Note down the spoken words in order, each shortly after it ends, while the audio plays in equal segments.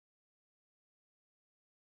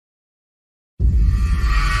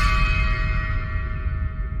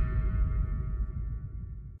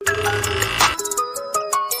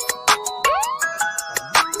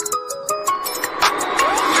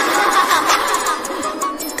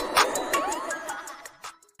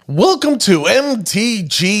Welcome to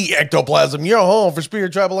MTG Ectoplasm, your home for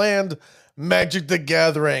Spirit Travel and Magic the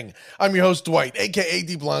Gathering. I'm your host, Dwight, aka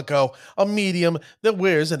D Blanco, a medium that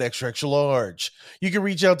wears an extra large. You can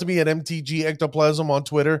reach out to me at MTG Ectoplasm on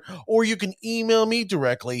Twitter, or you can email me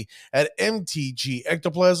directly at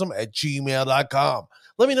mtgectoplasm@gmail.com.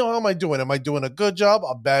 Let me know how am I doing. Am I doing a good job,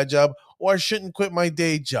 a bad job, or I shouldn't quit my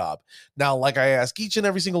day job? Now, like I ask each and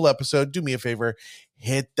every single episode, do me a favor,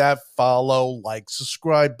 hit that follow, like,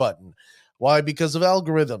 subscribe button. Why? Because of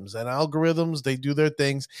algorithms, and algorithms, they do their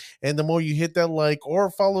things. And the more you hit that like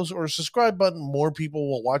or follows or subscribe button, more people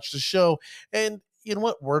will watch the show. And you know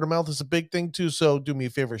what? Word of mouth is a big thing too. So do me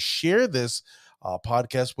a favor, share this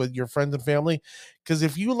podcast with your friends and family. Because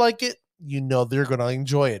if you like it, you know they're going to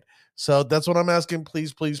enjoy it. So that's what I'm asking.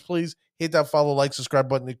 Please, please, please hit that follow, like, subscribe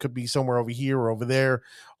button. It could be somewhere over here or over there,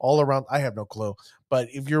 all around. I have no clue. But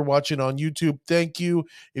if you're watching on YouTube, thank you.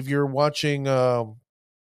 If you're watching on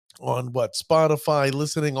Spotify,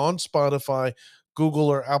 listening on Spotify, Google,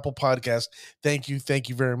 or Apple Podcast, thank you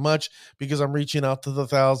very much, because I'm reaching out to the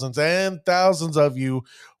thousands and thousands of you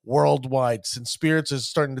worldwide. Since Spirits is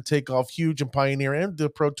starting to take off huge and Pioneer and the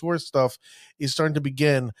Pro Tour stuff is starting to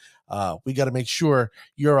begin, we got to make sure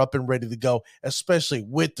you're up and ready to go, especially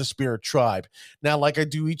with the Spirit Tribe. Now, like I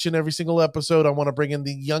do each and every single episode, I want to bring in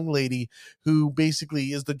the young lady who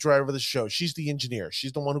basically is the driver of the show. She's the engineer.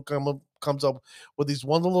 She's the one who comes up with these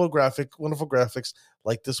wonderful graphics,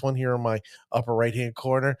 like this one here in my upper right-hand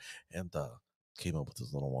corner, and came up with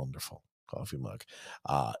this little wonderful coffee mug.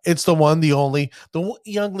 It's the one, the only,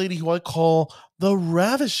 young lady who I call the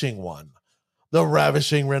Ravishing One, the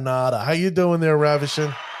Ravishing Renata. How you doing there,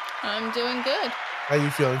 Ravishing? I'm doing good. How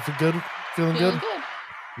you feeling? Feeling good?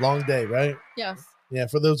 Long day, right? Yes. Yeah,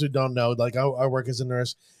 for those who don't know, like I work as a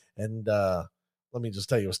nurse, and let me just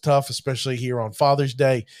tell you, it's tough, especially here on Father's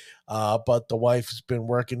Day. But the wife has been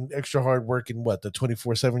working extra hard, working the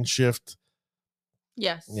 24/7 shift.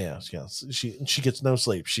 Yes. Yes. She gets no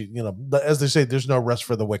sleep. She, as they say, there's no rest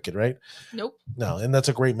for the wicked, right? Nope. No, and that's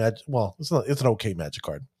a great magic. Well, it's an okay magic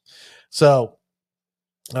card. So,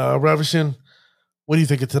 Ravishing, what do you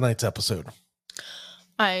think of tonight's episode?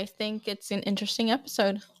 I think it's an interesting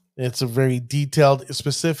episode. It's a very detailed,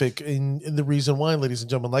 specific, and the reason why, ladies and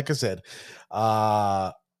gentlemen, like I said,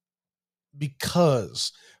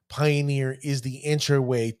 because Pioneer is the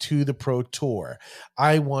entryway to the Pro Tour.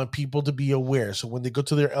 I want people to be aware, so when they go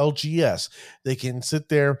to their LGS, they can sit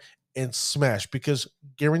there and smash, because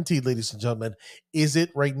guaranteed, ladies and gentlemen, is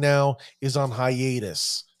it right now is on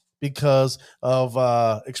hiatus because of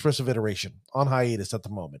expressive iteration, on hiatus at the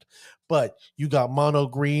moment. But you got mono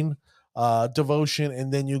green, devotion,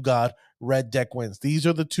 and then you got red deck wins. These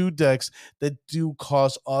are the two decks that do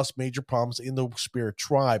cause us major problems in the Spirit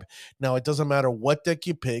Tribe. Now, it doesn't matter what deck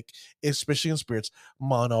you pick, especially in Spirits,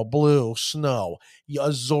 mono blue, snow,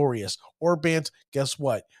 Azorius, or Bant. Guess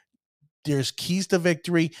what? There's keys to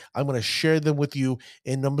victory. I'm going to share them with you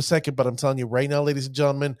in a second, but I'm telling you right now, ladies and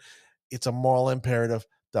gentlemen, it's a moral imperative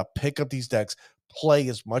to pick up these decks, play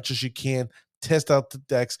as much as you can, test out the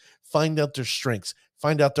decks, find out their strengths,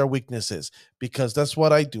 find out their weaknesses, because that's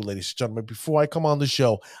what I do, ladies and gentlemen. Before I come on the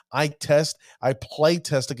show, I play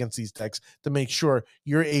test against these decks to make sure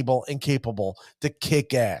you're able and capable to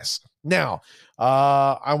kick ass. Now,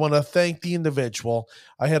 I want to thank the individual.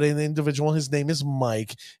 I had an individual. His name is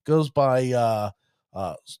Mike. Goes by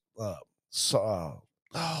Sorrows.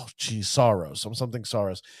 Something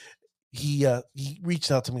Sorrows. He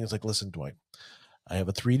reached out to me and was like, "Listen, Dwight, I have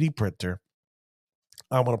a 3D printer.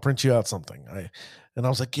 I want to print you out something." And I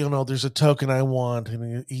was like, there's a token I want.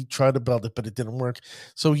 And he tried to build it, but it didn't work.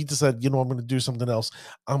 So he decided, I'm going to do something else.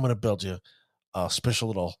 I'm going to build you a special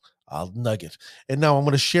little nugget. And now I'm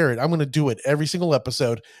going to share it. I'm going to do it every single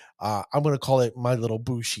episode. I'm going to call it my little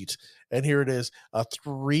boo sheet. And here it is, a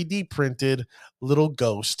 3D printed little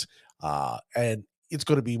ghost. And it's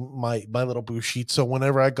going to be my little boo sheet. So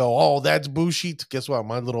whenever I go, oh, that's boo sheet, guess what?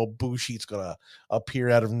 My little boo sheet's going to appear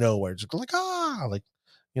out of nowhere. Just like, RKO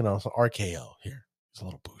here. It's a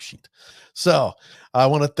little boo sheet. So I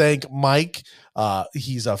want to thank Mike.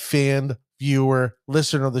 He's a fan, viewer,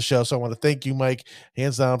 listener of the show. So I want to thank you, Mike,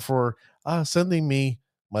 hands down, for sending me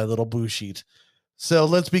my little boo sheet. So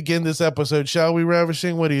let's begin this episode, shall we,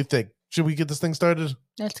 Ravishing? What do you think? Should we get this thing started?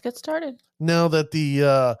 Let's get started. Now that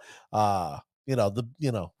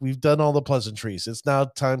we've done all the pleasantries, it's now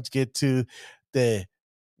time to get to the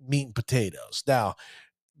meat and potatoes. Now,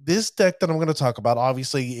 this deck that I'm going to talk about,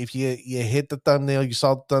 obviously, if you hit the thumbnail, you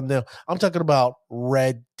saw the thumbnail, I'm talking about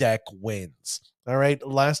red deck wins. All right.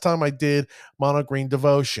 Last time I did mono green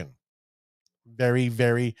devotion. Very,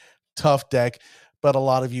 very tough deck. but a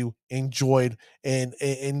lot of you enjoyed and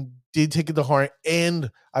did take it to heart. And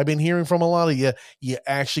I've been hearing from a lot of you, you're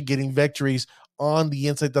actually getting victories on the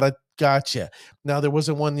insight that I got you. Now, there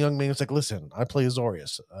wasn't one young man who's like, listen, I play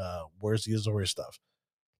Azorius. Where's the Azorius stuff?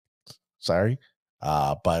 Sorry.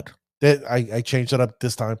 But I changed it up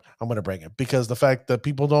this time. I'm going to bring it because the fact that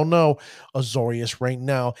people don't know, Azorius right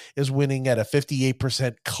now is winning at a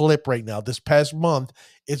 58% clip right now. This past month,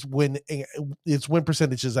 its win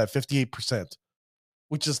percentage is at 58%,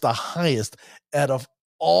 which is the highest out of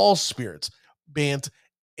all spirits, Bant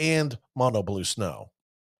and Mono Blue Snow.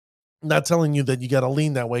 Not telling you that you got to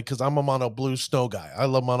lean that way because I'm a Mono Blue Snow guy. I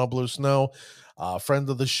love Mono Blue Snow. Friend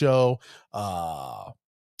of the show. Oh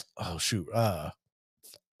shoot. Oh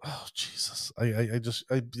Jesus.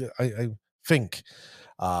 I Fink.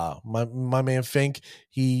 My man Fink.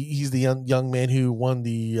 He's the young man who won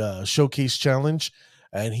the showcase challenge,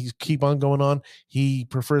 and he's keep on going on. He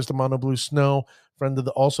prefers the Mono Blue Snow.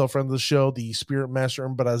 Also a friend of the show, the Spirit Master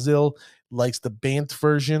in Brazil, likes the Bant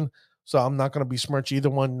version. So I'm not going to besmirch either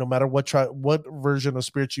one. No matter what version of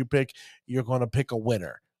Spirits you pick, you're going to pick a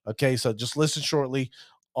winner. Okay, so just listen shortly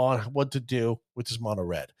on what to do with this mono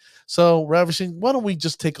red. So, Ravishing, why don't we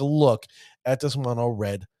just take a look at this mono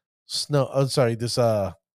red this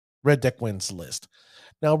red deck wins list.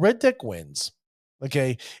 Now, red deck wins,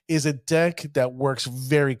 okay, is a deck that works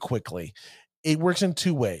very quickly. It works in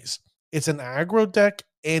two ways. It's an aggro deck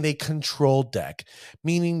and a control deck,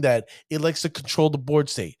 meaning that it likes to control the board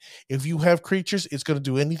state. If you have creatures, it's going to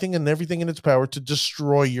do anything and everything in its power to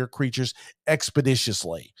destroy your creatures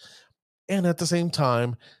expeditiously. And at the same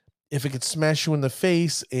time, if it could smash you in the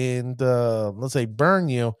face and let's say burn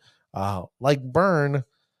you, like burn,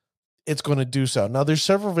 it's going to do so. Now, there's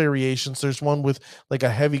several variations. There's one with like a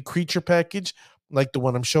heavy creature package, like the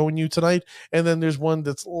one I'm showing you tonight, and then there's one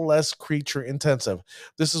that's less creature intensive.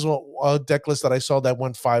 This is what a deck list that I saw that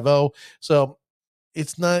went 5-0. So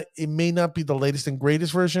it may not be the latest and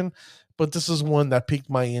greatest version, but this is one that piqued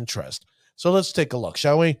my interest. So let's take a look,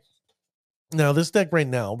 shall we? Now, this deck right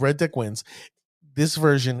now, red deck wins. This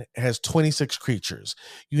version has 26 creatures.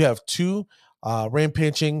 You have 2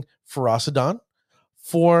 Rampaging Ferocidon,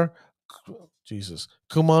 4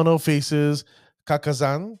 Kumano Faces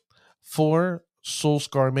Kakazan, 4 Soul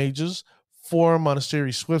Scar Mages, 4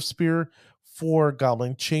 Monastery Swiftspear, 4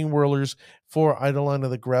 Goblin Chain Whirlers, 4 Eidolon of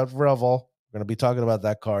the Grout Revel. We're going to be talking about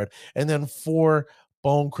that card. And then 4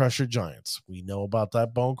 Bone Crusher Giants. We know about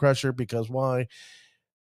that Bone Crusher because why?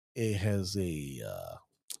 It has a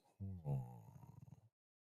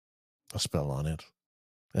spell on it,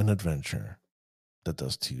 an adventure that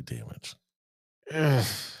does 2 damage.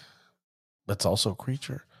 That's also a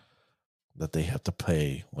creature that they have to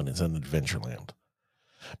pay when it's in Adventureland.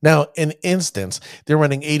 Now, in instance, they're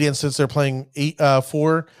running 8 instants. They're playing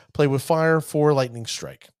 4 play with fire, 4 lightning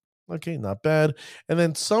strike. Okay, not bad. And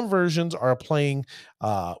then some versions are playing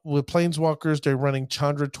with planeswalkers. They're running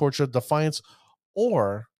Chandra, Torture, Defiance,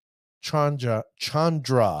 or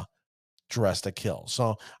Chandra Dress to Kill.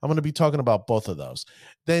 So I'm going to be talking about both of those.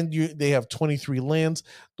 Then they have 23 lands.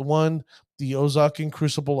 The Ozakin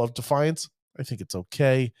Crucible of Defiance, I think it's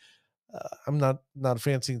okay. I'm not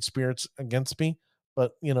fancying spirits against me,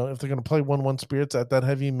 but if they're going to play 1/1 spirits at that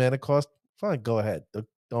heavy mana cost, fine, go ahead.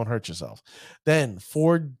 Don't hurt yourself. Then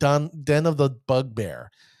 4 Den of the Bugbear.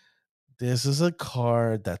 This is a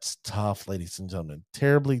card that's tough, ladies and gentlemen.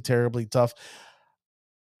 Terribly, terribly tough.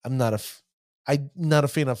 I'm not a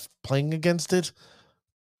fan of playing against it.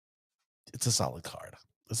 It's a solid card.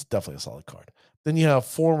 It's definitely a solid card. Then you have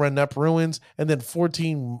 4 Renep Ruins and then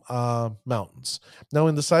 14 Mountains. Now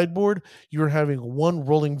in the sideboard, you're having 1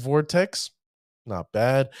 Rolling Vortex. Not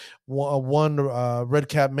bad. One Red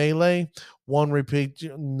Cap Melee.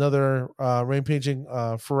 Another Rampaging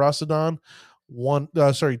Ferocidon.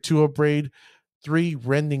 2 Upbraid. 3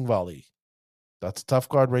 Rending Volley. That's a tough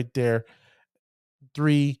card right there.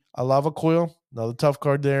 3 a Lava Coil, another tough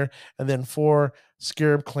card there, and then 4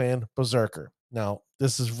 Scarab Clan Berserker. Now,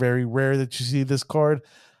 this is very rare that you see this card.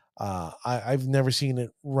 I've never seen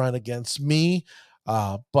it run against me,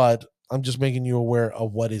 but I'm just making you aware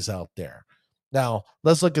of what is out there. Now,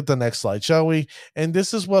 let's look at the next slide, shall we? And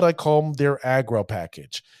this is what I call their aggro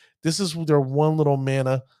package. This is their 1 little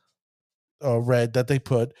mana red that they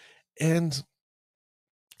put, and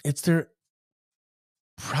it's their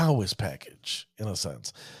prowess package in a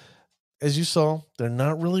sense. As you saw, they're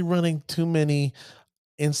not really running too many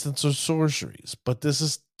instants or sorceries, but this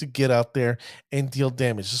is to get out there and deal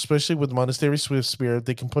damage, especially with Monastery Swiftspear.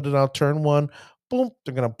 They can put it out turn 1, boom,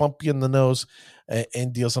 they're going to bump you in the nose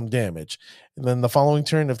and deal some damage. And then the following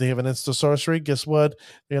turn, if they have an instant sorcery, guess what?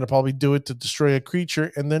 They're going to probably do it to destroy a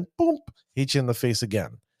creature and then boom, hit you in the face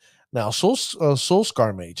again. Now, Soul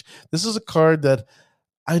Scar Mage. This is a card that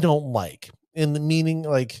I don't like. In the meaning,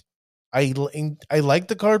 like I like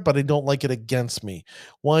the card, but I don't like it against me.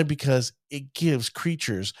 Why? Because it gives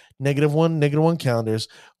creatures -1 counters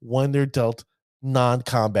when they're dealt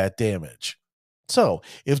non-combat damage. So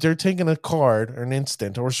if they're taking a card or an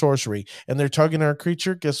instant or sorcery and they're targeting our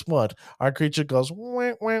creature, guess what? Our creature goes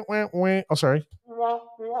wah, wah, wah, wah. Oh, sorry.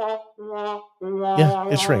 Yeah,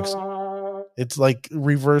 it shrinks. It's like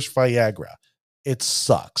reverse Viagra. It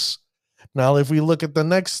sucks. Now, if we look at the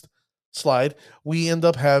next slide, we end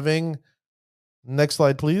up having, next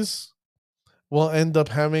slide, please. We'll end up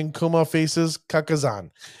having Kuma faces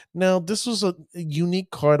Kakazan. Now, this was a unique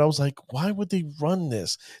card. I was like, why would they run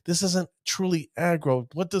this? This isn't truly aggro.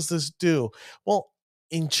 What does this do? Well,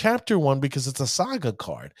 in chapter 1, because it's a saga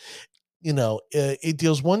card, it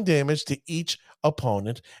deals 1 damage to each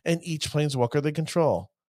opponent and each planeswalker they control.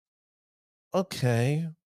 Okay.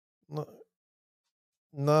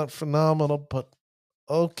 Not phenomenal, but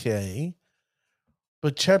okay.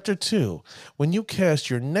 But chapter 2, when you cast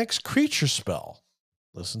your next creature spell,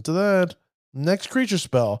 listen to that. Next creature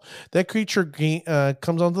spell, that creature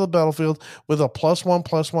comes onto the battlefield with a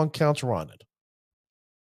 +1/+1 counter on it.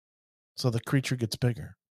 So the creature gets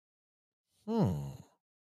bigger.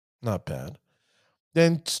 Not bad.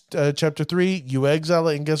 Then chapter 3, you exile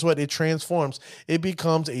it, and guess what? It transforms. It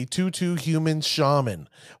becomes a 2/2 human shaman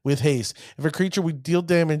with haste. If a creature would deal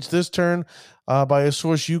damage this turn by a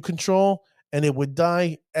source you control, and it would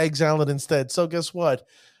die, exile it instead. So guess what?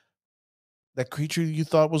 That creature you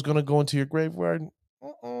thought was going to go into your graveyard,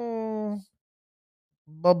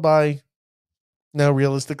 bye-bye. Now,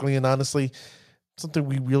 realistically and honestly, something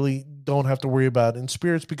we really don't have to worry about in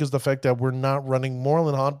Spirits, because the fact that we're not running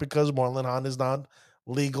Moorland Haunt, because Moorland Haunt is not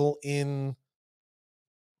legal in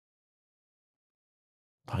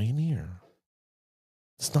Pioneer.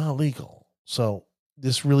 It's not legal. So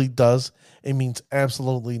this really it means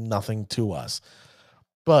absolutely nothing to us.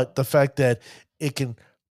 But the fact that it can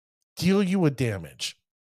deal you a damage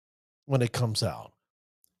when it comes out,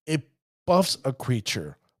 it buffs a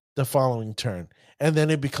creature the following turn, and then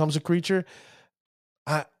it becomes a creature.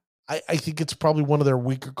 I think it's probably one of their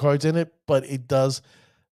weaker cards in it, but it does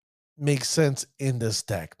make sense in this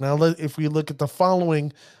deck. Now, if we look at the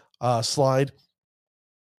following slide,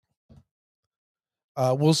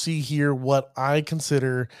 we'll see here what I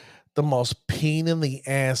consider the most pain in the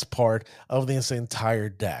ass part of this entire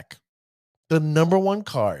deck. The number 1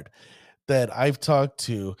 card that I've talked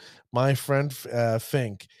to my friend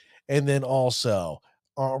Fink, and then also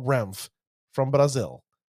Remf from Brazil,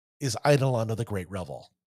 is Eidolon of the Great Revel.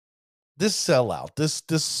 This sellout, this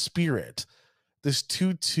spirit, this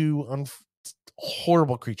 2/2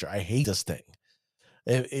 horrible creature. I hate this thing.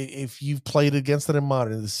 If you've played against it in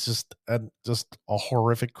Modern, it's just a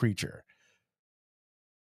horrific creature.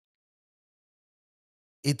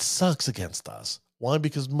 It sucks against us. Why?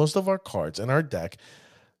 Because most of our cards in our deck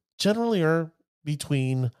generally are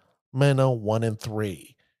between mana 1 and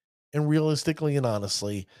 3. And realistically and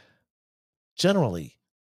honestly, generally,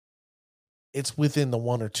 it's within the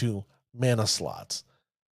 1 or 2 mana slots.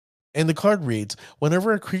 And the card reads,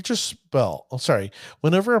 whenever a player casts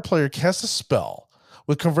a spell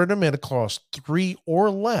with converted mana cost 3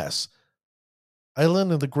 or less,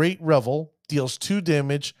 Eidolon of the Great Revel deals 2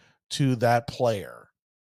 damage to that player.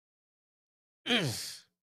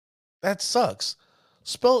 That sucks.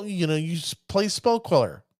 You play Spell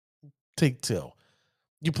Queller, take 2.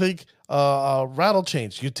 You play Rattle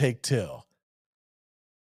Chains, you take 2.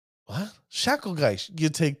 What? Shacklegeist, you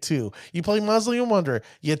take 2. You play Mausoleum Wanderer,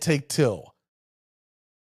 you take 2.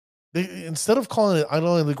 Instead of calling it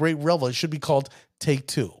Eidolon of the Great Revel, it should be called Take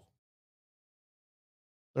 2.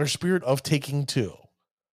 Or Spirit of Taking 2.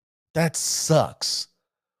 That sucks.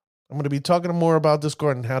 I'm going to be talking more about this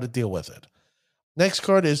card and how to deal with it. Next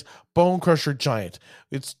card is Bone Crusher Giant.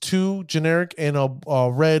 It's 2 generic and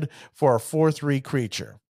a red for a 4/3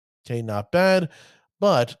 creature. Okay, not bad,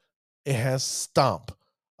 but it has Stomp,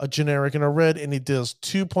 a generic and a red, and it deals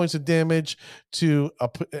 2 points of damage to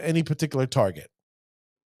any particular target.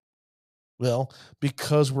 Well,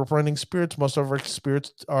 because we're running spirits, most of our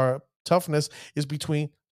spirits, our toughness is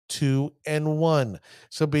between 2 and 1.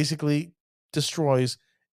 So basically destroys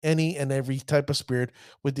any and every type of spirit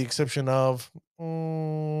with the exception of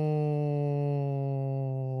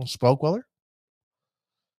Spell Queller.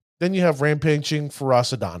 Then you have Rampaging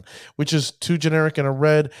Ferocidon, which is 2 generic and a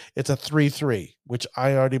red. It's a 3/3, which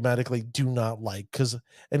I automatically do not like because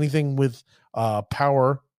anything with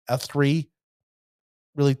power, a 3,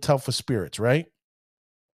 really tough with spirits, right?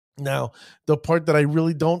 Now, the part that I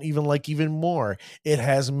really don't even like even more, it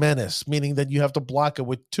has menace, meaning that you have to block it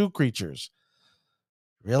with 2 creatures.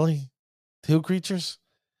 Really? 2 creatures?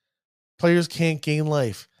 Players can't gain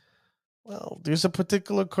life. Well, there's a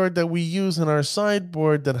particular card that we use in our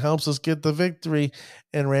sideboard that helps us get the victory,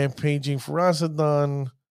 and Rampaging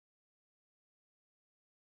Ferocidon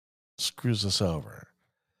screws us over.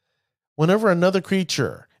 Whenever another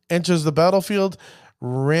creature enters the battlefield,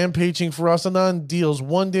 Rampaging Ferocidon deals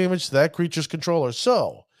 1 damage to that creature's controller.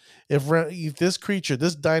 So, if this creature,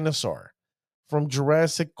 this dinosaur from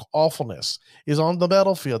Jurassic Awfulness, is on the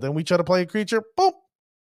battlefield and we try to play a creature, boom,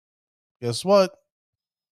 guess what?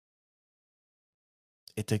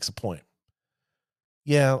 It takes a point.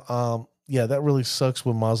 Yeah, that really sucks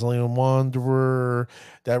with Mausoleum Wanderer.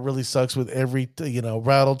 That really sucks with every,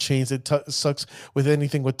 Rattle Chains. It sucks with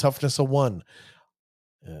anything with toughness of 1.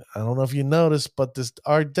 I don't know if you noticed, but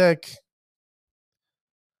our deck,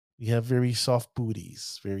 we have very soft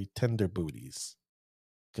booties, very tender booties,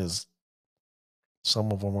 because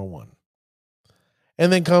some of them are 1.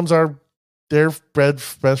 And then comes their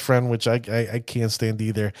best friend, which I can't stand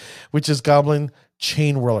either, which is Goblin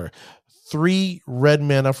Chain Whirler. 3 red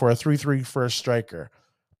mana for a 3/3 first striker.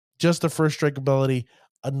 Just the first strike ability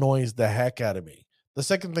annoys the heck out of me. The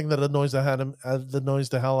second thing that annoys the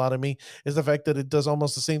hell out of me is the fact that it does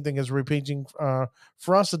almost the same thing as Rampaging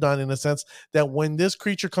Ferocidon, in the sense that when this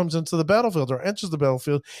creature comes into the battlefield or enters the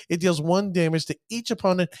battlefield, it deals 1 damage to each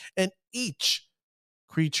opponent and each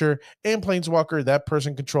creature and planeswalker that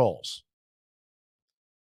person controls.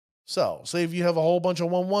 So, say if you have a whole bunch of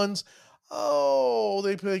 1/1s, oh,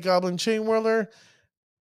 they play Goblin Chain Whirler,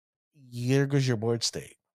 here goes your board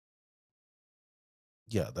state.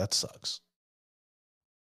 Yeah, that sucks.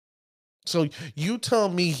 So you tell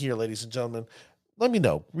me here, ladies and gentlemen. Let me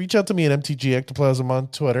know. Reach out to me at MTG Ectoplasm on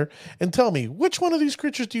Twitter and tell me which one of these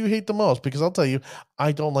creatures do you hate the most? Because I'll tell you,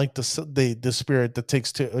 I don't like the spirit that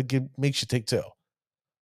takes 2, makes you take 2.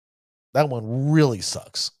 That one really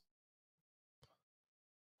sucks.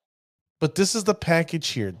 But this is the package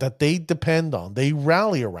here that they depend on. They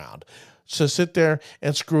rally around to sit there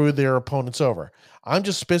and screw their opponents over. I'm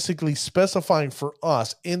just basically specifying for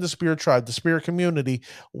us in the Spirit Tribe, the Spirit community,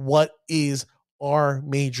 what is our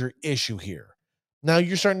major issue here. Now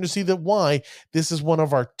you're starting to see that why this is one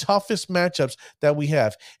of our toughest matchups that we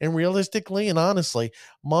have. And realistically and honestly,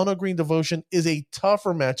 Mono Green Devotion is a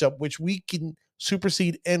tougher matchup which we can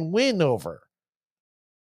supersede and win over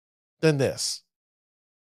than this.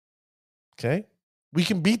 Okay? We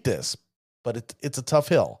can beat this, but it's a tough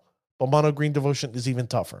hill. But Mono Green Devotion is even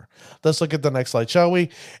tougher. Let's look at the next slide, shall we?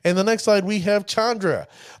 And the next slide, we have Chandra.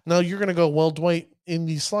 Now, you're going to go, well, Dwight, in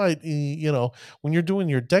the slide, when you're doing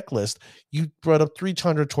your deck list, you brought up 3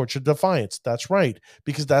 Chandra Torch of Defiance. That's right,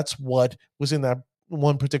 because that's what was in that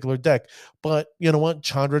one particular deck. But you know what?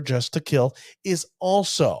 Chandra Just to Kill is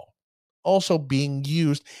also being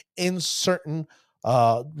used in certain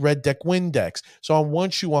red deck win decks. So I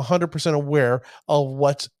want you 100% aware of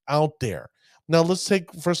what's out there. Now let's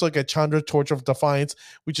take first look at Chandra Torch of Defiance,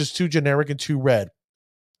 which is 2 generic and 2 red,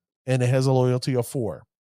 and it has a loyalty of 4.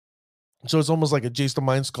 So it's almost like a Jace the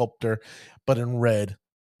Mind Sculptor, but in red,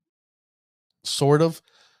 sort of.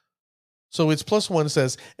 So it's +1. It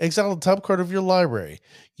says, exile the top card of your library.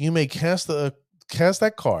 You may cast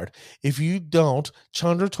that card. If you don't,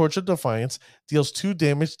 Chandra Torch of Defiance deals 2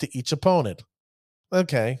 damage to each opponent.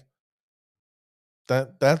 Okay.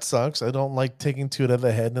 That sucks. I don't like taking 2 to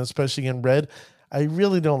the head, and especially in red, I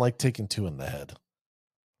really don't like taking 2 in the head.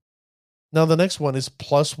 Now the next one is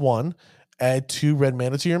 +1. Add 2 red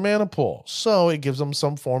mana to your mana pool. So it gives them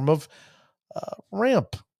some form of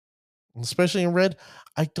ramp. Especially in red,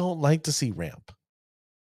 I don't like to see ramp.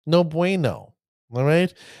 No bueno. All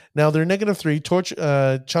right. Now they're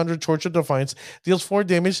 -3. Chandra Torch of Defiance deals 4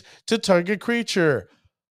 damage to target creature.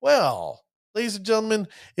 Well, ladies and gentlemen,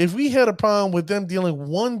 if we had a problem with them dealing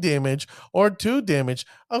 1 damage or 2 damage,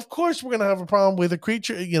 of course we're gonna have a problem with a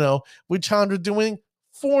creature, with Chandra doing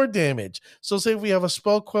 4 damage. So say if we have a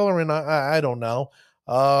Spell Queller and I don't know,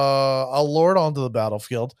 a Lord onto the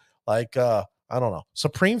battlefield, like I don't know,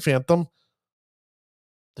 Supreme Phantom.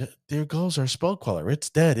 There goes our Spell Queller. It's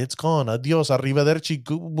dead. It's gone. Adios. Arrivederci.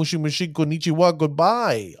 Mushi mushi. Konnichiwa.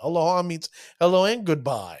 Goodbye. Aloha means hello and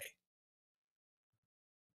goodbye.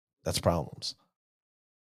 That's problems.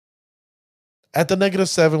 At the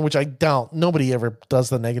 -7, which I doubt nobody ever does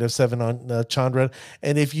the -7 on Chandra.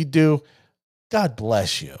 And if you do, God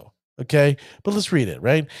bless you. Okay, but let's read it,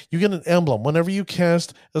 right? You get an emblem whenever you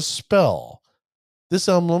cast a spell. This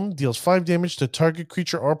emblem deals 5 damage to target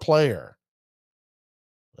creature or player.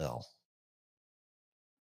 Well,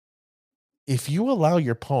 if you allow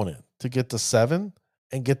your opponent to get to 7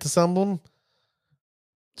 and get this emblem,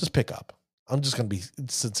 just pick up. I'm just going to be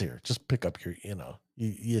sincere. Just pick up your,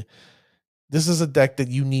 this is a deck that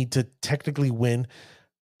you need to technically win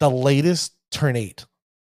the latest turn 8.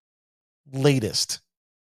 Latest.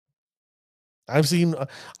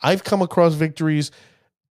 I've come across victories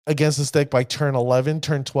against this deck by turn 11,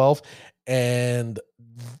 turn 12, and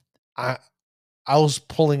I was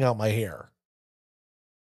pulling out my hair.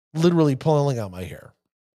 Literally pulling out my hair.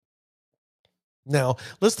 Now,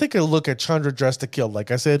 let's take a look at Chandra Dress to Kill.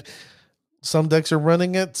 Like I said, some decks are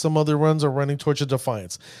running it, some other runs are running Torch of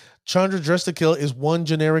Defiance. Chandra Dress to Kill is 1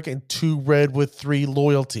 generic and 2 red with 3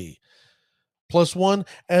 loyalty. +1,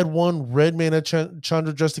 add 1 red mana.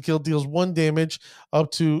 Chandra Dress to Kill deals 1 damage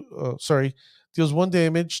deals 1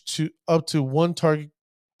 damage to up to 1 target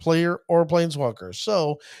player or planeswalker.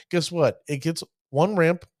 So, guess what? It gets 1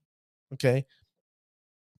 ramp, okay,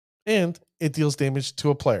 and it deals damage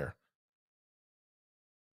to a player.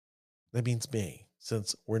 That means me,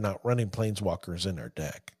 since we're not running planeswalkers in our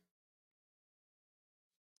deck.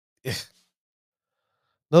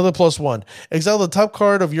 Another +1. Exile the top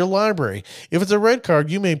card of your library. If it's a red card,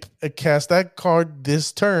 you may cast that card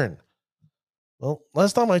this turn. Well,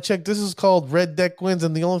 last time I checked, this is called Red Deck Wins,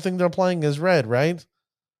 and the only thing they're playing is red, right?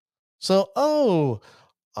 So,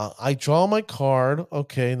 I draw my card.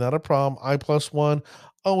 Okay, not a problem. I +1.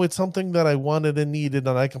 Oh, it's something that I wanted and needed,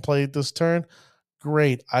 and I can play it this turn.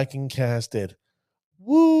 Great, I can cast it.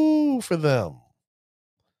 Woo for them.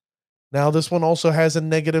 Now, this one also has a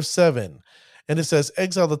 -7. And it says,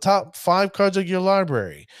 exile the top 5 cards of your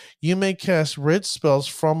library. You may cast red spells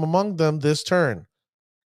from among them this turn.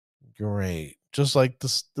 Great. Just like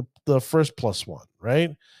the first +1,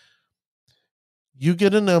 right? You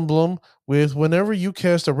get an emblem with whenever you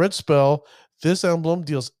cast a red spell, this emblem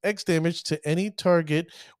deals X damage to any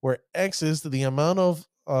target where X is the amount of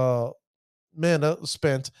mana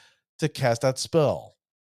spent to cast that spell.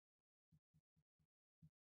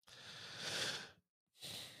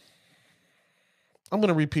 I'm going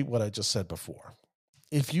to repeat what I just said before.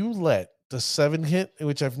 If you let the 7 hit,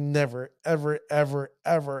 which I've never, ever, ever,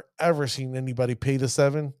 ever, ever seen anybody pay the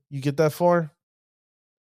 7, you get that far?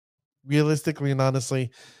 Realistically and honestly,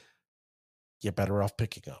 you're better off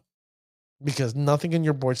picking up. Because nothing in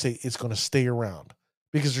your board state is going to stay around.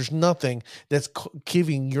 Because there's nothing that's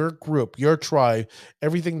giving your group, your tribe,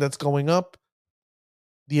 everything that's going up,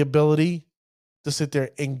 the ability to sit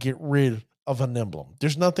there and get rid of an emblem.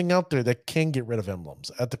 There's nothing out there that can get rid of emblems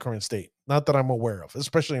at the current state. Not that I'm aware of,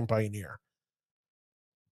 especially in Pioneer.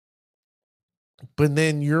 But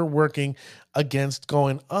then you're working against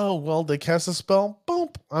going, oh, well, they cast a spell. Boom,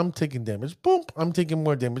 I'm taking damage. Boom, I'm taking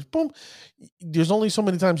more damage. Boom. There's only so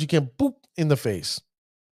many times you can boop in the face.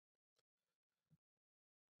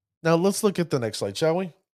 Now, let's look at the next slide, shall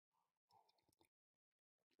we?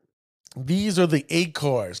 These are the 8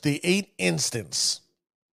 cards, the 8 instants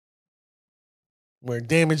where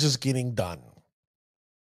damage is getting done.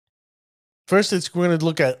 First, we're going to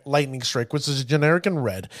look at Lightning Strike, which is a generic in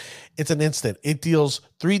red. It's an instant. It deals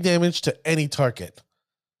 3 damage to any target.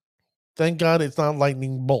 Thank God it's not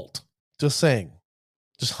Lightning Bolt. Just saying.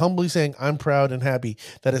 Just humbly saying I'm proud and happy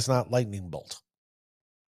that it's not Lightning Bolt.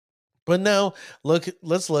 But now,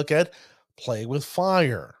 let's look at Play with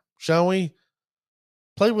Fire, shall we?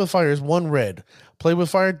 Play with Fire is 1 red. Play with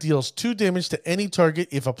Fire deals 2 damage to any target.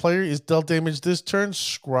 If a player is dealt damage this turn,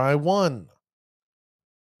 scry 1.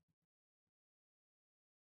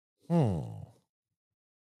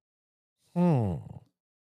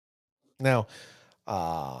 Now,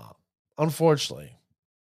 unfortunately,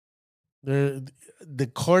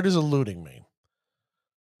 the card is eluding me.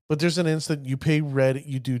 But there's an instant you pay red,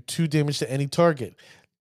 you do 2 damage to any target.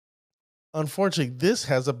 Unfortunately, this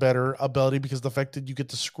has a better ability because the fact that you get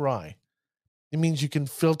to scry. It means you can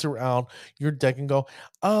filter out your deck and go,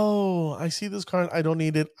 oh, I see this card. I don't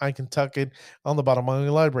need it. I can tuck it on the bottom of my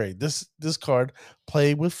library. This card,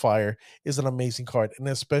 Play with Fire, is an amazing card. And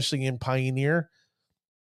especially in Pioneer.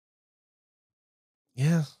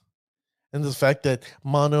 Yeah. And the fact that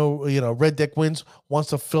mono, Red Deck Wins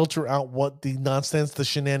wants to filter out what the nonsense, the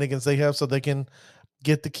shenanigans they have so they can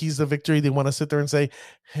get the keys to victory. They want to sit there and say,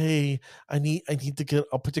 hey, I need to get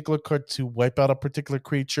a particular card to wipe out a particular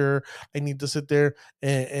creature. I need to sit there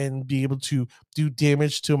and be able to do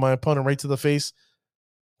damage to my opponent right to the face.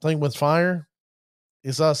 Playing with fire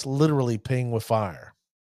is us literally playing with fire.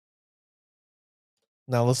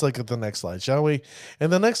 Now let's look at the next slide, shall we?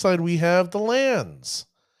 And the next slide we have the lands.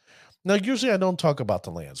 Now usually I don't talk about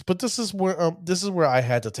the lands, but this is where I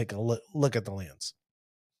had to take a look at the lands.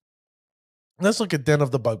 Let's look at Den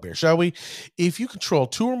of the Bugbear, shall we? If you control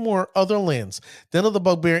 2 or more other lands, Den of the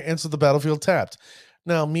Bugbear enters the battlefield tapped.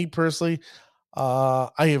 Now, me personally,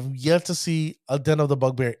 I have yet to see a Den of the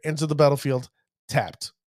Bugbear enter the battlefield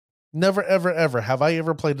tapped. Never, ever, ever have I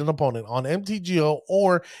ever played an opponent on MTGO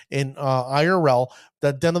or in IRL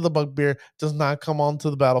that Den of the Bugbear does not come onto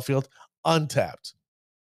the battlefield untapped.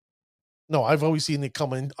 No, I've always seen it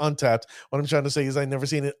come in untapped. What I'm trying to say is I've never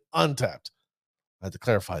seen it untapped. I had to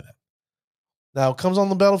clarify that. Now it comes on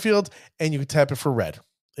the battlefield, and you can tap it for red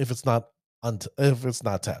if it's not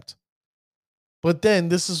tapped. But then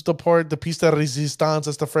this is the part, the piece de resistance,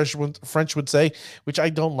 as the French would say, which I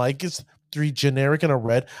don't like. It's 3 generic and a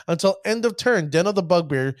red until end of turn. Den of the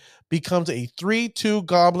Bugbear becomes a 3/2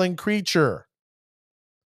 goblin creature.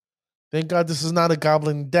 Thank God this is not a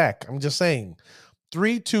goblin deck. I'm just saying,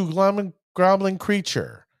 3/2 goblin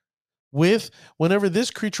creature. With, whenever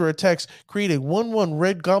this creature attacks, create a 1/1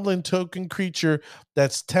 red goblin token creature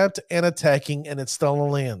that's tapped and attacking, and it's still a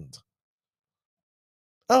land.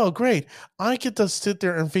 Oh, great. I get to sit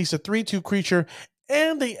there and face a 3/2 creature,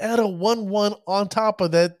 and they add a 1/1 on top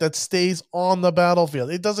of that stays on the battlefield.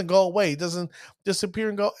 It doesn't go away. It doesn't disappear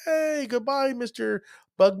and go, hey, goodbye, Mr.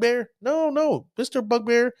 Bugbear. No. Mr.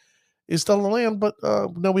 Bugbear is still a land, but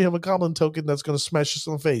now we have a goblin token that's going to smash us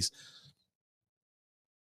in the face.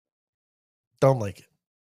 Don't like it.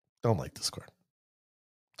 Don't like this card.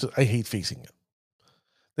 I hate facing it.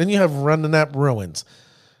 Then you have Rundanap Ruins.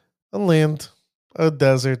 A land, a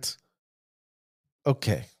desert.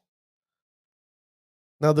 Okay.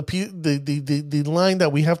 Now the line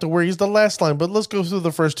that we have to worry is the last line, but let's go through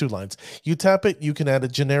the first 2 lines. You tap it, you can add a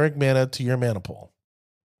generic mana to your mana pool.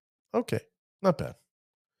 Okay, not bad.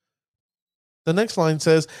 The next line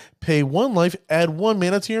says, pay 1 life, add 1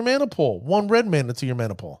 mana to your mana pool. 1 red mana to your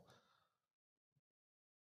mana pool.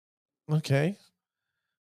 Okay.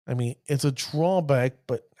 I mean, it's a drawback,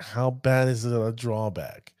 but how bad is it a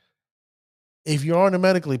drawback? If you're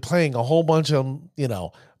automatically playing a whole bunch of,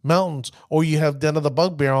 mountains, or you have Den of the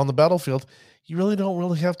Bugbear on the battlefield, you really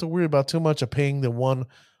don't have to worry about too much of paying the 1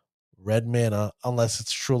 red mana unless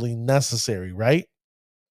it's truly necessary, right?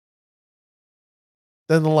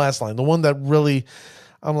 Then the last line, the one that really,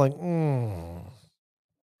 I'm like,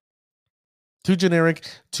 2 generic,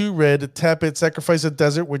 2 red, tap it, sacrifice a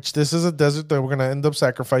desert, which this is a desert that we're going to end up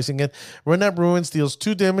sacrificing it. Rundanap Ruins deals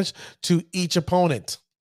 2 damage to each opponent.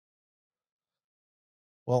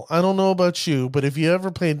 Well, I don't know about you, but if you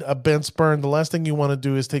ever played a Bent Burn, the last thing you want to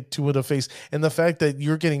do is take 2 in the face. And the fact that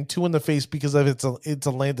you're getting 2 in the face because of it's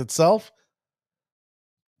a land itself,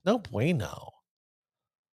 no bueno.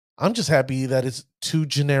 I'm just happy that it's 2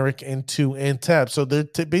 generic and 2 and tap. So they're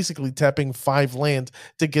basically tapping 5 land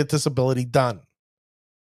to get this ability done.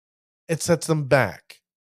 It sets them back.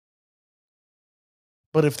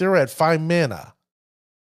 But if they're at 5 mana,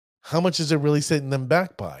 how much is it really setting them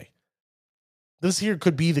back by? This here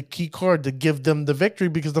could be the key card to give them the victory,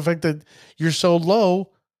 because the fact that you're so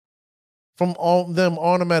low from all them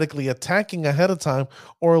automatically attacking ahead of time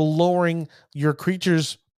or lowering your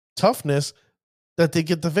creature's toughness that they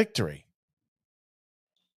get the victory.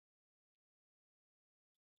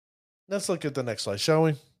 Let's look at the next slide, shall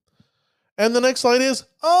we? And the next slide is,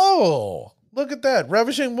 oh, look at that.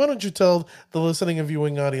 Ravishing, why don't you tell the listening and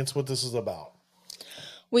viewing audience what this is about?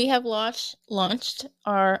 We have launched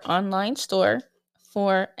our online store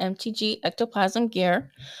for MTG Ectoplasm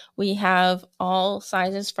gear. We have all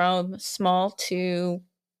sizes from small to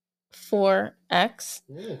 4X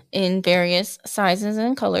in various sizes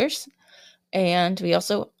and colors. And we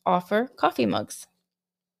also offer coffee mugs.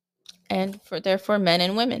 And they're for men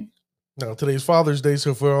and women. Now, today's Father's Day,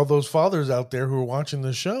 so for all those fathers out there who are watching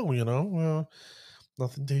the show,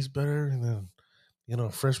 nothing tastes better than,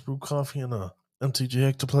 fresh brew coffee and a MTG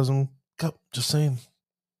Ectoplasm cup. Just saying.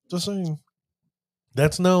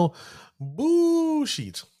 That's no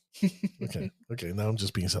bullshit. Okay. Now I'm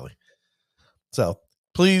just being silly. So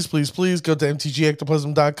please go to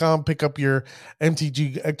mtgectoplasm.com. Pick up your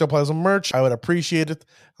MTG Ectoplasm merch. I would appreciate it.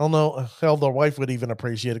 I don't know. Hell, the wife would even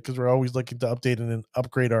appreciate it, because we're always looking to update and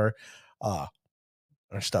upgrade our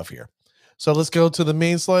stuff here. So let's go to the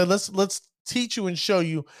main slide. Let's teach you and show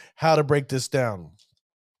you how to break this down.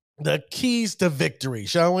 The keys to victory,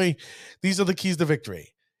 shall we? These are the keys to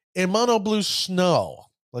victory. In Mono Blue Snow,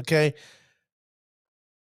 okay?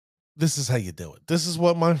 This is how you do it. This is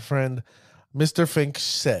what my friend Mr. Fink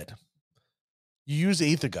said. You use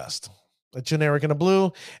Aether Gust. a generic and a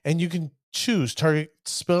blue, and you can choose target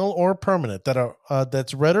spell or permanent that are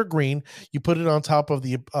that's red or green. You put it on top of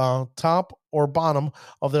the top or bottom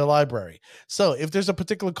of their library. So if there's a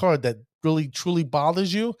particular card that really truly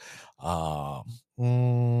bothers you, Eidolon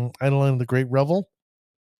of the Great Revel,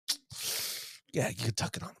 yeah, you can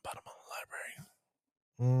tuck it on the bottom of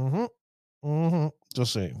the library.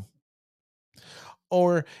 Just saying.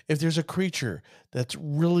 Or if there's a creature that's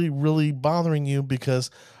really, really bothering you because,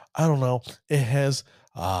 I don't know, it has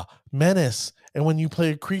menace. And when you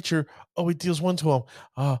play a creature, it deals one to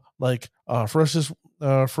them. Ferocious,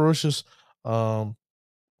 the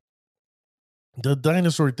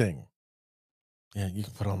dinosaur thing. Yeah, you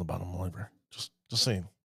can put it on the bottom of the library. Just saying.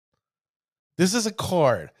 This is a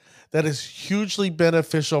card that is hugely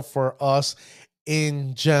beneficial for us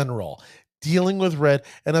in general, dealing with red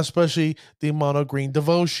and especially the mono green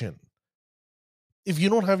devotion. If you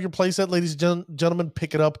don't have your playset, ladies and gentlemen,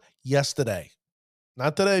 pick it up yesterday.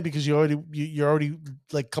 Not today because you're already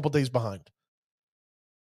like a couple days behind.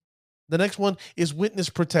 The next one is Witness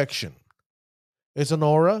Protection. It's an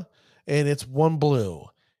aura and it's 1 blue.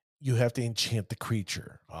 You have to enchant the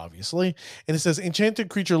creature, obviously. And it says enchanted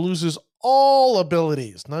creature loses all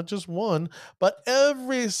abilities, not just one, but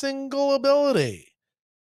every single ability.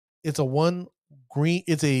 It's a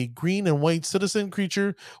green and white citizen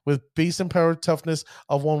creature with base and power toughness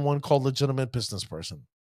of 1/1 called Legitimate Business Person.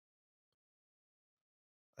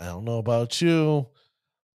 I don't know about you,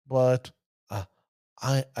 but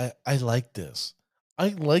I like this. I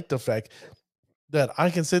like the fact that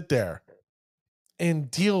I can sit there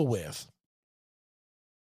and deal with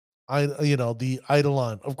the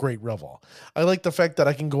Eidolon of Great Revel. I like the fact that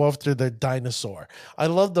I can go after the dinosaur. I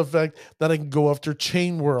love the fact that I can go after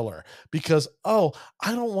Chain Whirler because, I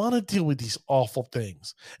don't want to deal with these awful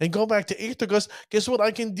things. And go back to Aethergust, guess what?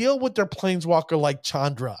 I can deal with their planeswalker like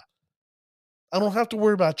Chandra. I don't have to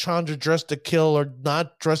worry about Chandra dressed to kill or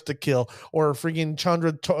not dressed to kill or freaking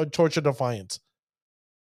Chandra Torch of Defiance.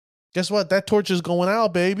 Guess what? That torch is going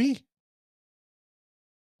out, baby.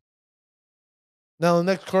 Now, the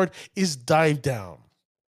next card is Dive Down.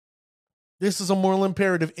 This is a moral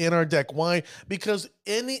imperative in our deck. Why? Because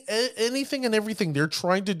anything and everything they're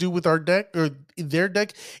trying to do with our deck or their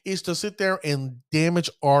deck is to sit there and damage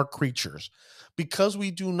our creatures. Because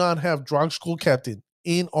we do not have Drog School Captain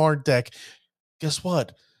in our deck, guess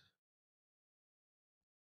what?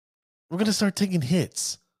 We're going to start taking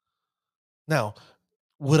hits. Now,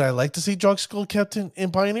 would I like to see Drog School Captain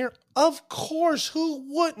in Pioneer? Of course,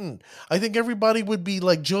 who wouldn't? I think everybody would be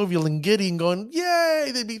like jovial and giddy and going,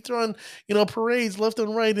 yay! They'd be throwing, parades left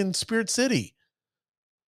and right in Spirit City.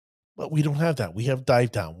 But we don't have that. We have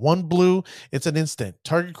Dive Down. 1 blue, it's an instant.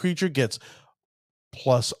 Target creature gets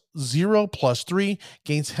 +0/+3,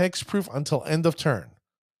 gains hexproof until end of turn.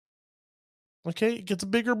 Okay, it gets a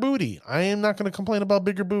bigger booty. I am not going to complain about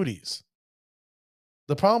bigger booties.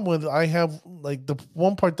 The problem with I have like the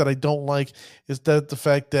one part that I don't like is that the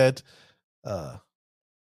fact that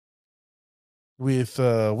with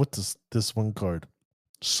what's this one card?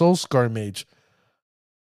 Soul Scar Mage,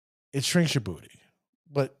 it shrinks your booty.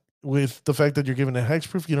 But with the fact that you're given a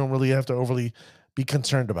hexproof, you don't really have to overly be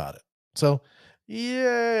concerned about it. So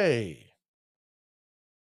yay.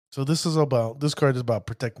 So this card is about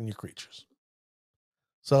protecting your creatures.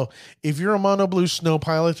 So if you're a mono blue snow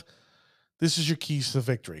pilot, this is your keys to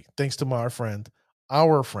victory. Thanks to our friend,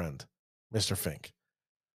 Mr. Fink.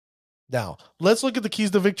 Now, let's look at the keys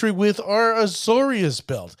to victory with our Azorius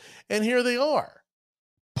build. And here they are.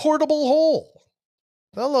 Portable Hole.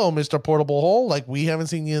 Hello, Mr. Portable Hole. Like we haven't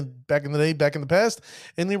seen you back in the past.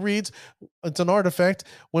 And it reads, it's an artifact.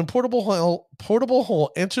 When Portable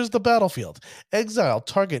Hole enters the battlefield, exile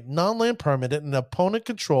target non-land permanent an opponent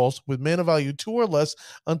controls with mana value 2 or less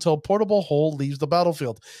until Portable Hole leaves the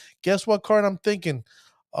battlefield. Guess what card I'm thinking?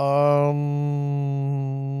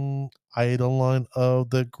 Eidolon of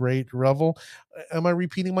the Great Revel. Am I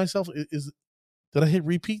repeating myself? Did I hit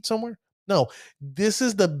repeat somewhere? No, this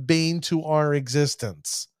is the bane to our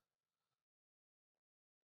existence.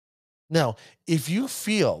 Now, if you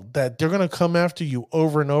feel that they're going to come after you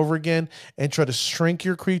over and over again and try to shrink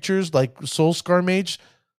your creatures like Soul Scar Mage,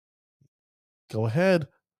 go ahead.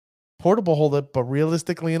 Portable Hold it, but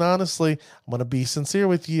realistically and honestly, I'm going to be sincere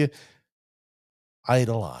with you.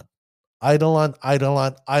 Eidolon.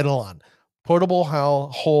 Portable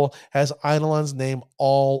Hole has Eidolon's name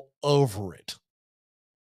all over it.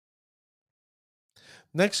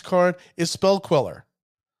 Next card is Spell Queller.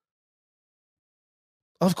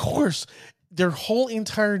 Of course, their whole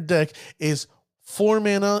entire deck is 4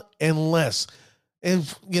 mana and less. And,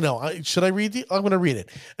 should I read the? I'm going to read it.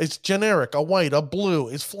 It's generic, a white, a blue.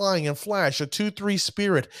 It's flying and flash, a 2/3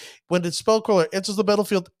 spirit. When its spell caller enters the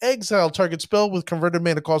battlefield, exile target spell with converted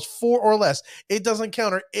mana cost 4 or less. It doesn't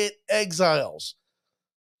counter, it exiles.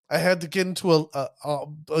 I had to get into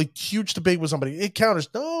a huge debate with somebody. It counters.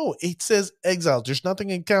 No, it says exile. There's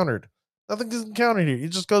nothing encountered. Nothing is encountered here. It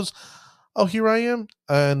just goes, oh, here I am,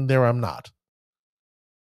 and there I'm not.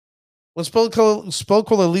 When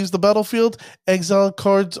Spellcaller leaves the battlefield, exile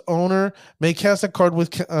card's owner may cast a card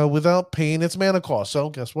without paying its mana cost. So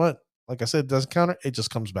guess what? Like I said, it doesn't counter. It just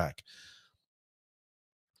comes back.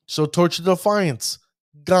 So Torch of Defiance,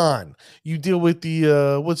 gone. You deal with the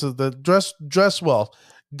the Dresswell,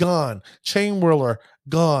 gone. Chain Whirler,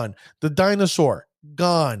 gone. The Dinosaur,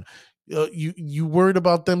 gone. You worried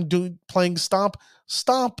about them playing Stomp?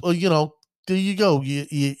 Stomp, there you go. You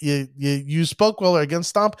use Spellqueller against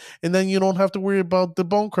Stomp, and then you don't have to worry about the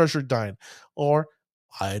Bone Crusher dying. Or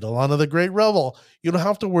Eidolon of the Great Revel. You don't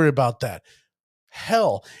have to worry about that.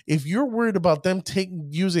 Hell, if you're worried about them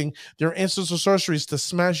using their instants or sorceries to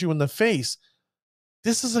smash you in the face,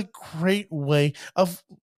 this is a great way of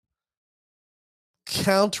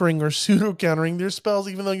countering or pseudo countering their spells,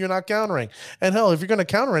 even though you're not countering. And hell, if you're going to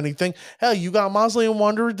counter anything, hell, you got Mausoleum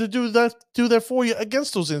Wanderer to do that for you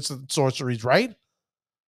against those instant sorceries, right?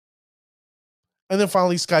 And then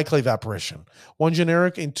finally, Skyclave Apparition. 1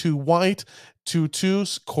 generic and 2 white,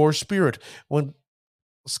 2/2 core spirit. When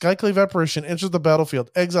Skyclave Apparition enters the battlefield,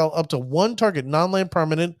 exile up to 1 target non-land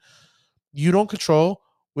permanent you don't control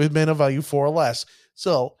with mana value 4 or less.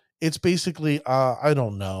 So it's basically, I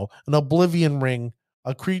don't know, an Oblivion Ring,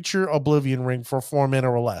 a creature Oblivion Ring for 4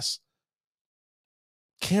 mana or less.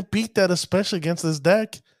 Can't beat that, especially against this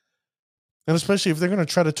deck. And especially if they're going to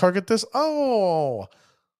try to target this. Oh,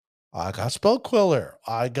 I got Spellqueller.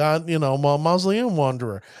 I got, Mausoleum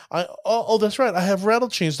Wanderer. That's right. I have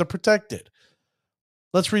Rattlechains to protect it.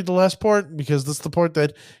 Let's read the last part because this is the part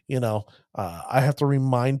that I have to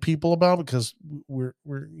remind people about because we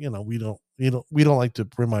don't like to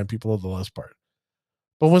remind people of the last part.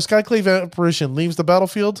 But when Skyclave Apparition leaves the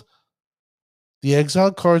battlefield, the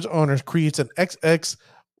exiled card's owner creates an XX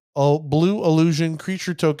blue illusion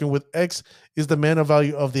creature token with X is the mana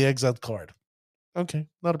value of the exiled card. Okay,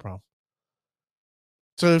 not a problem.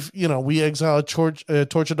 So if we exile a Torch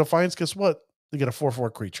of Defiance, guess what? They get a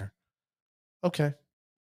 4/4 creature. Okay.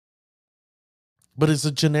 But it's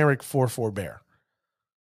a generic 4/4 bear.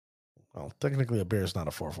 Well, technically a bear is not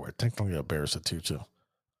a 4/4. Technically a bear is a 2/2.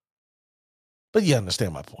 But you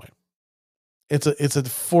understand my point. It's a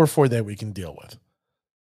 4/4 that we can deal with.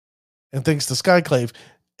 And thanks to Skyclave,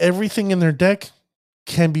 everything in their deck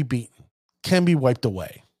can be beaten, can be wiped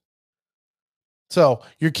away. So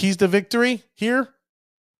your keys to victory here,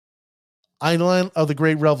 Eidolon of the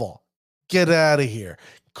Great Revel. Get out of here.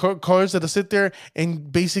 Cards that sit there and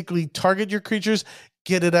basically target your creatures,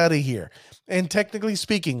 get it out of here. And technically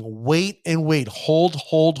speaking, wait and wait, hold.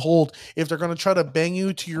 If they're going to try to bang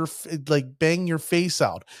you to bang your face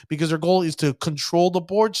out, because their goal is to control the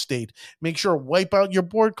board state, make sure wipe out your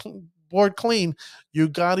board clean. You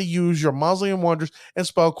got to use your Mausoleum Wanderers and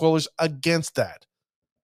Spellquellers against that.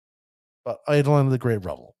 But Eidolon of the Great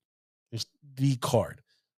Revel is the card.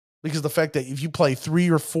 Because the fact that if you play 3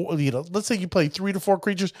 or 4, let's say you play 3 to 4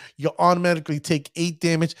 creatures, you automatically take 8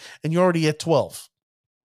 damage and you're already at 12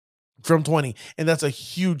 from 20. And that's a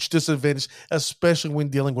huge disadvantage, especially when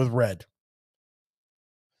dealing with red.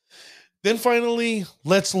 Then finally,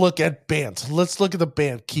 let's look at Bant. Let's look at the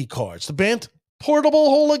Bant key cards. The Bant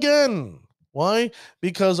Portable Hole again. Why?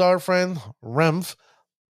 Because our friend Remph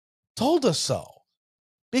told us so.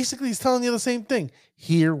 Basically, he's telling you the same thing.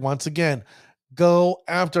 Here, once again, I'll go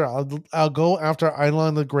after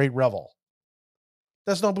Eidolon the Great Revel.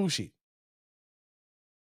 That's not bullshit.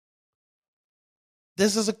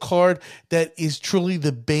 This is a card that is truly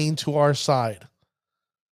the bane to our side.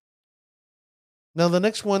 Now, the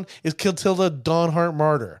next one is Kiltilda Dawnheart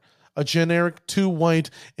Martyr, a generic 2 white,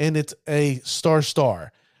 and it's a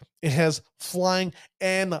star. It has flying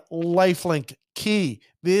and lifelink. Key.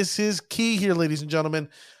 This is key here, ladies and gentlemen.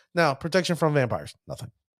 Now, protection from vampires. Nothing.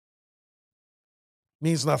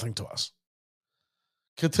 Means nothing to us.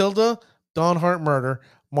 Kiltilda Dawnheart Martyr,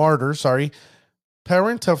 power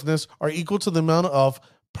and toughness are equal to the amount of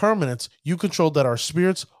permanents you control that are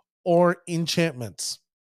spirits or enchantments.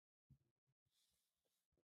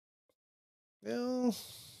 Well,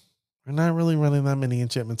 we're not really running that many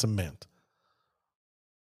enchantments in Bant.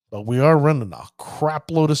 But we are running a crap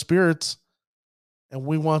load of spirits. And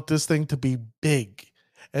we want this thing to be big.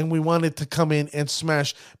 and we want it to come in and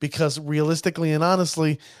smash because realistically and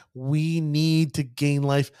honestly, we need to gain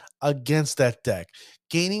life against that deck.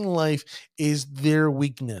 Gaining life is their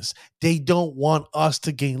weakness. They don't want us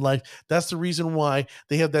to gain life. That's the reason why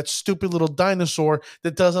they have that stupid little dinosaur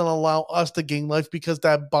that doesn't allow us to gain life because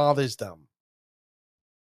that bothers them.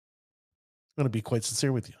 I'm going to be quite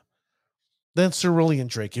sincere with you. Then Cerulean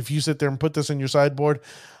Drake. If you sit there and put this in your sideboard,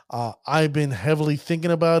 I've been heavily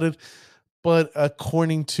thinking about it. But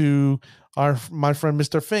according to my friend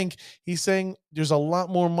Mr. Fink, he's saying there's a lot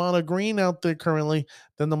more mono green out there currently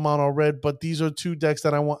than the mono red. But these are two decks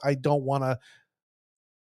that I don't want to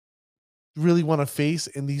really want to face,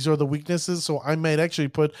 and these are the weaknesses. So I might actually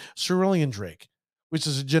put Cerulean Drake, which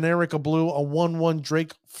is a generic, a blue, a 1/1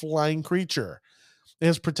 Drake flying creature. It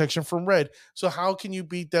has protection from red. So how can you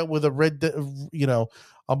beat that with a red,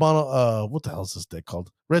 a mono, what the hell is this deck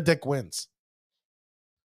called? Red Deck Wins.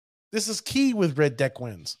 This is key with Red Deck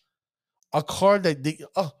Wins. A card that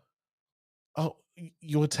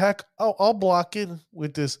you attack. Oh, I'll block it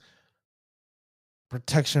with this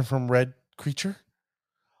protection from red creature.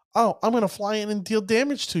 Oh, I'm going to fly in and deal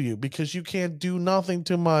damage to you because you can't do nothing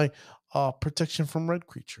to my protection from red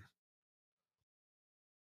creature.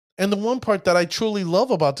 And the one part that I truly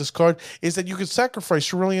love about this card is that you can sacrifice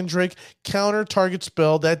Cerulean Drake, counter target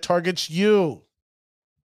spell that targets you.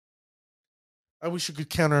 I wish you could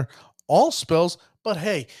counter all spells, but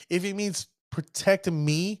hey, if it means protecting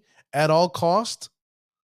me at all cost,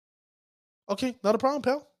 okay, not a problem,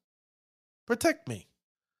 pal. Protect me.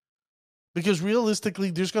 Because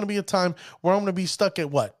realistically, there's going to be a time where I'm going to be stuck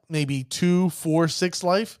at what? Maybe 2, 4, 6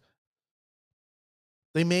 life?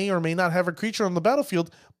 They may or may not have a creature on the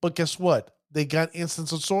battlefield, but guess what? They got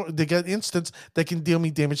instants that can deal me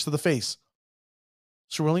damage to the face.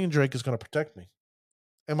 Cerulean Drake is going to protect me.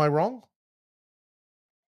 Am I wrong?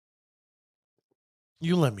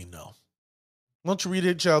 You let me know. Why don't you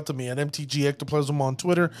reach out to me at MTG Ectoplasm on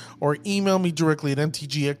Twitter or email me directly at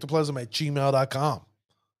mtgectoplasm@gmail.com.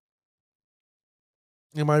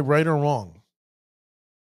 Am I right or wrong?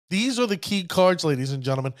 These are the key cards, ladies and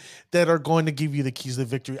gentlemen, that are going to give you the keys to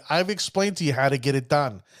victory. I've explained to you how to get it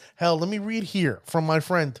done. Hell, let me read here from my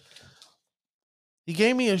friend. He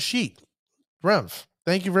gave me a sheet. Rev,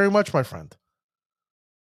 thank you very much, my friend.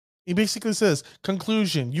 He basically says,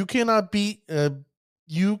 conclusion, you cannot be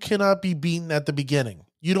beaten at the beginning.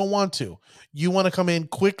 You don't want to. You want to come in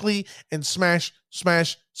quickly and smash,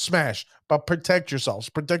 smash, smash. But protect yourselves.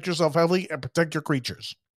 Protect yourself heavily and protect your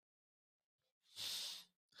creatures.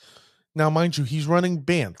 Now, mind you, he's running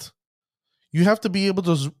Bant. You have to be able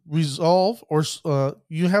to resolve or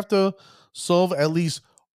you have to solve at least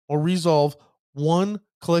or resolve one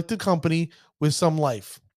collected company with some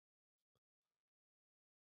life.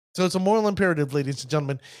 So it's a moral imperative, ladies and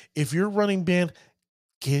gentlemen. If you're running Bant,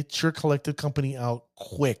 get your collected company out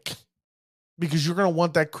quick. Because you're going to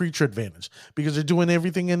want that creature advantage. Because they're doing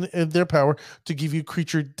everything in their power to give you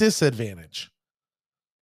creature disadvantage.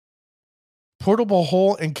 Portable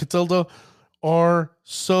Hole and Catilda are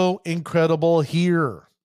so incredible here.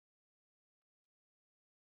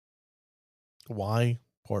 Why?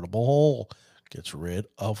 Portable Hole gets rid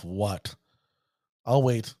of what? I'll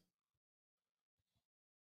wait.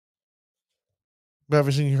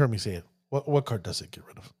 Everything you heard me say it. What card does it get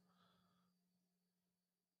rid of?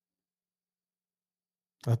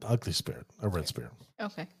 An ugly spirit. A red spirit.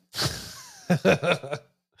 Okay.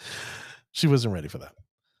 She wasn't ready for that.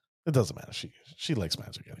 It doesn't matter. She likes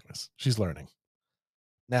magic anyways. She's learning.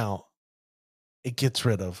 Now, it gets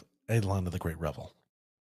rid of Eidolon of the Great Revel.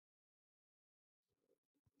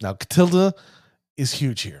 Now, Catilda is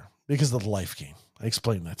huge here because of the life gain. I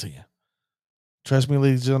explained that to you. Trust me,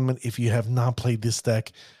 ladies and gentlemen, if you have not played this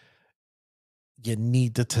deck, you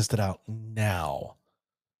need to test it out now.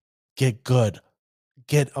 Get good.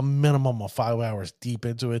 Get a minimum of 5 hours deep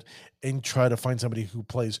into it and try to find somebody who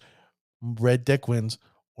plays Red Deck Wins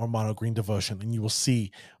or Mono Green Devotion, and you will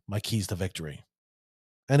see my keys to victory.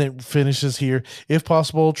 And it finishes here. If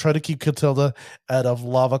possible, try to keep Catilda out of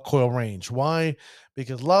Lava Coil range. Why?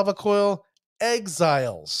 Because Lava Coil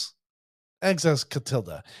exiles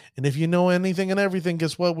Catilda. And if you know anything and everything,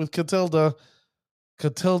 guess what? With Catilda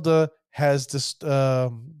has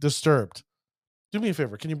disturbed. Do me a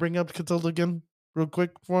favor. Can you bring up Catilda again real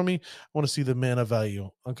quick for me? I want to see the mana value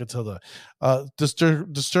on Catilda.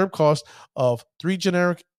 Disturb cost of 3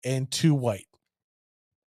 generic and 2 white.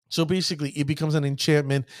 So basically, it becomes an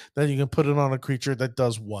enchantment that you can put it on a creature that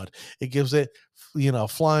does what? It gives it,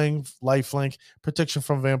 flying, lifelink, protection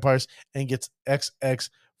from vampires, and gets XX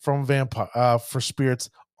from vampire for spirits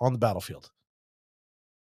on the battlefield.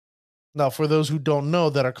 Now, for those who don't know,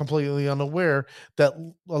 that are completely unaware, that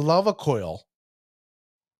a lava coil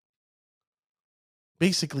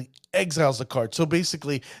basically exiles the card. So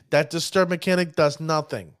basically, that disturb mechanic does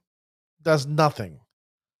nothing. Does nothing.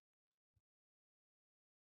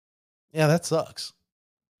 Yeah, that sucks.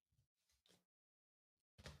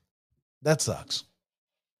 That sucks.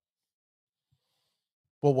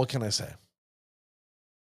 Well, what can I say?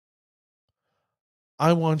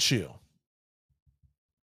 I want you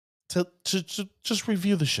to just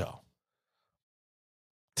review the show.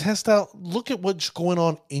 Test out, look at what's going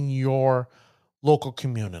on in your local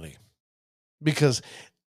community. Because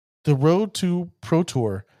the road to Pro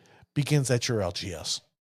Tour begins at your LGS.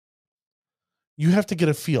 You have to get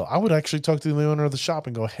a feel. I would actually talk to the owner of the shop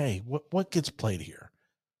and go, hey, what gets played here?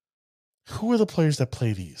 Who are the players that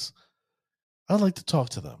play these? I'd like to talk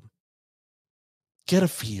to them. Get a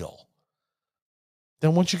feel.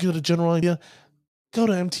 Then once you get a general idea, go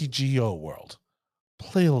to MTGO World.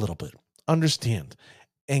 Play a little bit. Understand.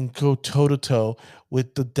 And go toe-to-toe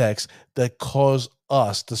with the decks that cause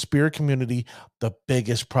us, the Spirit community, the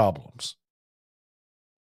biggest problems.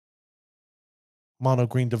 Mono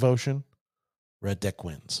Green Devotion, red deck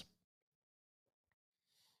wins.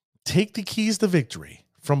 Take the keys to victory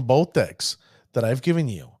from both decks that I've given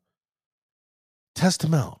you. Test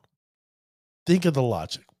them out. Think of the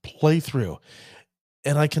logic. Play through.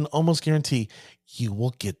 And I can almost guarantee you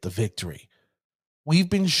will get the victory. We've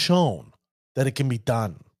been shown that it can be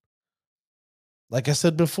done. Like I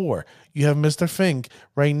said before, you have Mr. Fink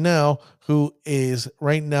right now, who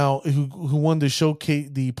won the showcase,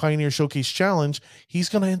 the Pioneer Showcase Challenge. He's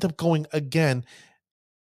going to end up going again.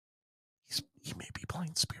 He may be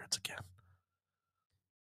playing Spirits again.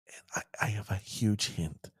 And I have a huge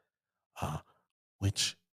hint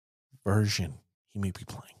which version he may be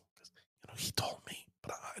playing. He told me,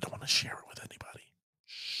 but I don't want to share it with anybody.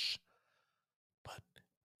 Shh. But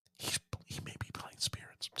he may be playing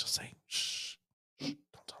Spirits. I'm just saying. Shh.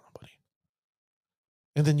 Don't tell nobody.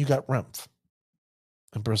 And then you got Remph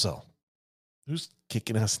in Brazil, who's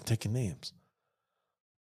kicking ass and taking names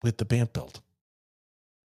with the Bant build.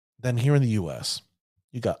 Then here in the U.S.,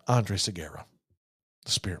 you got Andre Segura,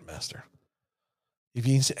 the Spirit Master. If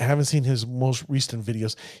you haven't seen his most recent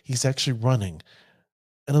videos, he's actually running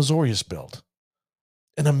an Azorius build.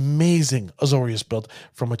 An amazing Azorius build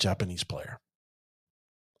from a Japanese player.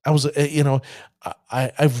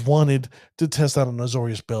 I've wanted to test out an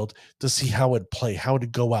Azorius build to see how it'd play, how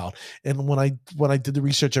it'd go out. And when I did the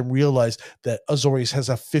research and realized that Azorius has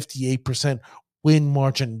a 58% win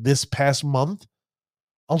margin this past month,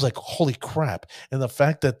 I was like, holy crap. And the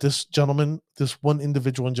fact that this one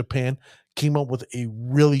individual in Japan came up with a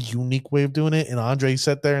really unique way of doing it, and Andre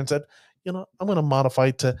sat there and said, I'm going to modify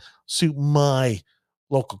it to suit my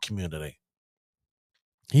local community.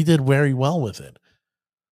 He did very well with it.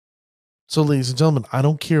 So, ladies and gentlemen, I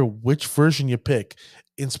don't care which version you pick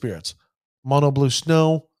in Spirits. Mono Blue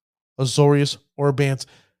Snow, Azorius, or Bant.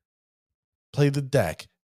 Play the deck.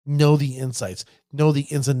 Know the insights. Know the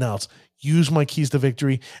ins and outs. Use my keys to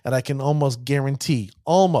victory, and I can almost guarantee,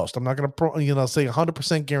 I'm not going to say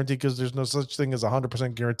 100% guarantee, because there's no such thing as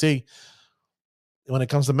 100% guarantee when it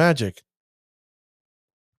comes to Magic.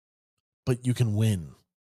 But you can win.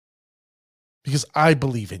 Because I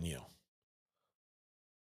believe in you.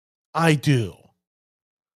 I do.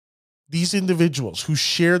 These individuals who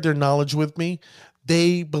share their knowledge with me,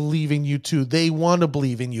 they believe in you too. They want to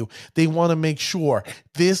believe in you. They want to make sure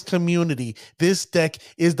this community, this deck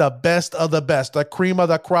is the best of the best, the cream of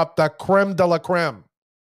the crop, the creme de la creme.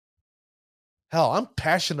 Hell, I'm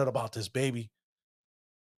passionate about this, baby.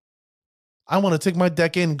 I want to take my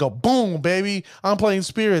deck in and go, boom, baby. I'm playing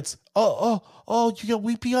Spirits. Oh, you got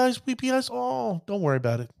weepy eyes. Oh, don't worry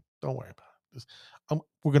about it. Don't worry about it.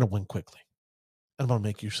 We're going to win quickly. And I'm going to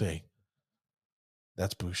make you say,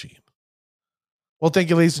 that's Bushi. Well,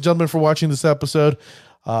 thank you, ladies and gentlemen, for watching this episode.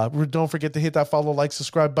 Don't forget to hit that follow, like,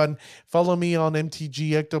 subscribe button. Follow me on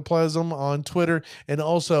MTG Ectoplasm on Twitter, and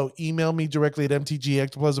also email me directly at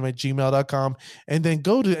mtgectoplasm@gmail.com. And then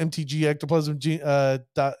go to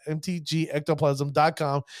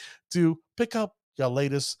mtgectoplasm.com to pick up your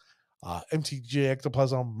latest MTG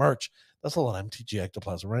Ectoplasm merch. That's a lot of MTG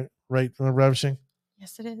Ectoplasm, right? Right, Ravishing?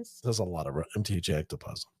 Yes, it is. There's a lot of MTG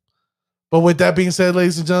Ectoplasm. But with that being said,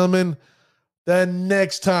 ladies and gentlemen, the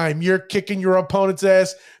next time you're kicking your opponent's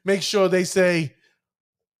ass, make sure they say,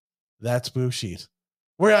 that's Bushi.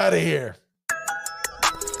 We're out of here.